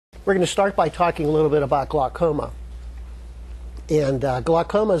We're going to start by talking a little bit about glaucoma. And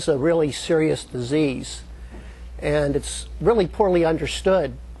glaucoma is a really serious disease, and it's really poorly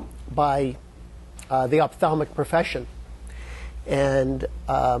understood by the ophthalmic profession. And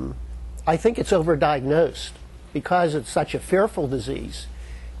I think it's overdiagnosed because it's such a fearful disease,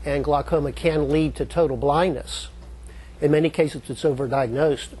 and glaucoma can lead to total blindness. In many cases, it's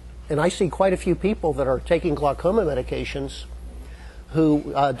overdiagnosed. And I see quite a few people that are taking glaucoma medications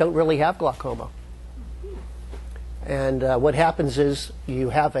who don't really have glaucoma. And what happens is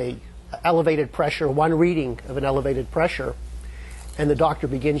you have a elevated pressure, one reading of an elevated pressure, and the doctor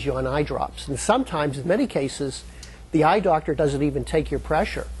begins you on eye drops. And sometimes, in many cases, the eye doctor doesn't even take your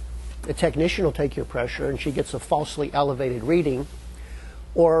pressure. The technician will take your pressure, and she gets a falsely elevated reading.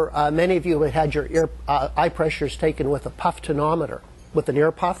 Or many of you have had your eye pressures taken with a puff tonometer, with an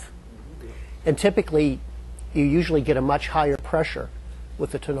ear puff. And typically, you usually get a much higher pressure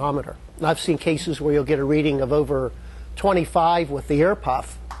with the tonometer. And I've seen cases where you'll get a reading of over 25 with the ear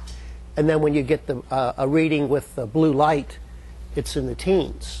puff, and then when you get a reading with the blue light, it's in the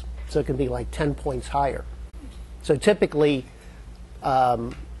teens. So it can be like 10 points higher. So typically,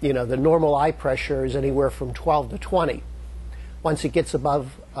 the normal eye pressure is anywhere from 12 to 20. Once it gets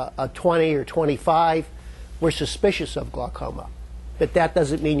above a 20 or 25, we're suspicious of glaucoma. But that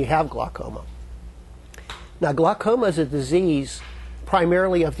doesn't mean you have glaucoma. Now, glaucoma is a disease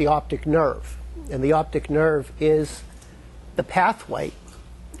primarily of the optic nerve. And the optic nerve is the pathway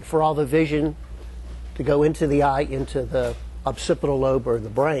for all the vision to go into the eye, into the occipital lobe or the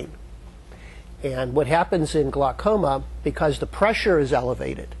brain. And what happens in glaucoma, because the pressure is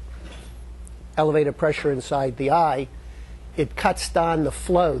elevated pressure inside the eye, it cuts down the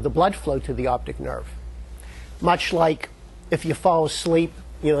flow, the blood flow to the optic nerve. Much like if you fall asleep,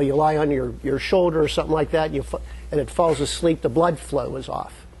 you lie on your shoulder or something like that, and it falls asleep, the blood flow is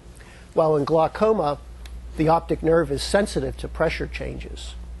off. Well, in glaucoma, the optic nerve is sensitive to pressure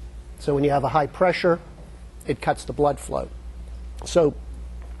changes. So when you have a high pressure, it cuts the blood flow. So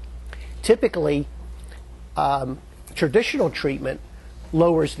typically, traditional treatment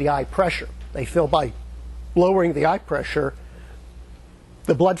lowers the eye pressure. They feel by lowering the eye pressure,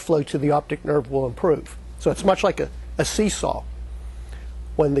 the blood flow to the optic nerve will improve. So it's much like a seesaw.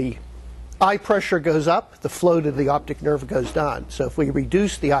 When the eye pressure goes up, the flow to the optic nerve goes down. So if we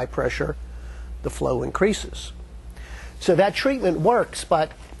reduce the eye pressure, the flow increases. So that treatment works,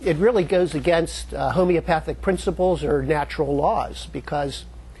 but it really goes against homeopathic principles or natural laws, because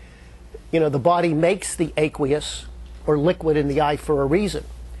the body makes the aqueous or liquid in the eye for a reason,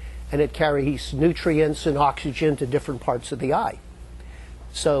 and it carries nutrients and oxygen to different parts of the eye.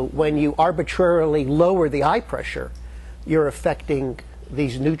 So when you arbitrarily lower the eye pressure, you're affecting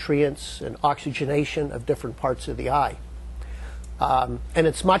these nutrients and oxygenation of different parts of the eye. And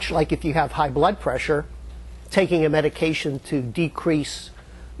it's much like if you have high blood pressure, taking a medication to decrease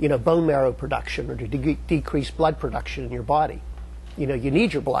bone marrow production or to decrease blood production in your body. You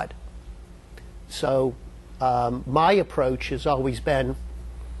need your blood. So my approach has always been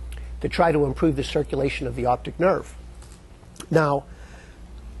to try to improve the circulation of the optic nerve. Now,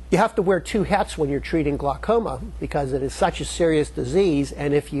 you have to wear two hats when you're treating glaucoma, because it is such a serious disease,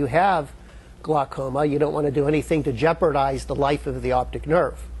 and if you have glaucoma, you don't want to do anything to jeopardize the life of the optic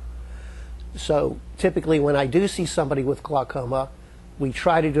nerve. So typically when I do see somebody with glaucoma, we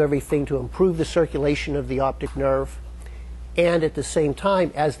try to do everything to improve the circulation of the optic nerve, and at the same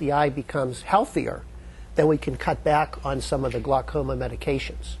time, as the eye becomes healthier, then we can cut back on some of the glaucoma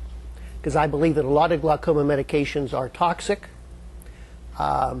medications. Because I believe that a lot of glaucoma medications are toxic.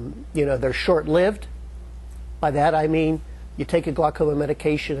 They're short-lived. By that I mean you take a glaucoma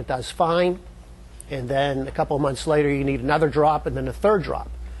medication, it does fine, and then a couple of months later you need another drop and then a third drop,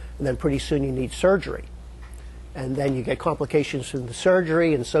 and then pretty soon you need surgery. And then you get complications from the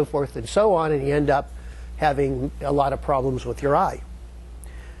surgery and so forth and so on, and you end up having a lot of problems with your eye.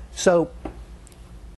 So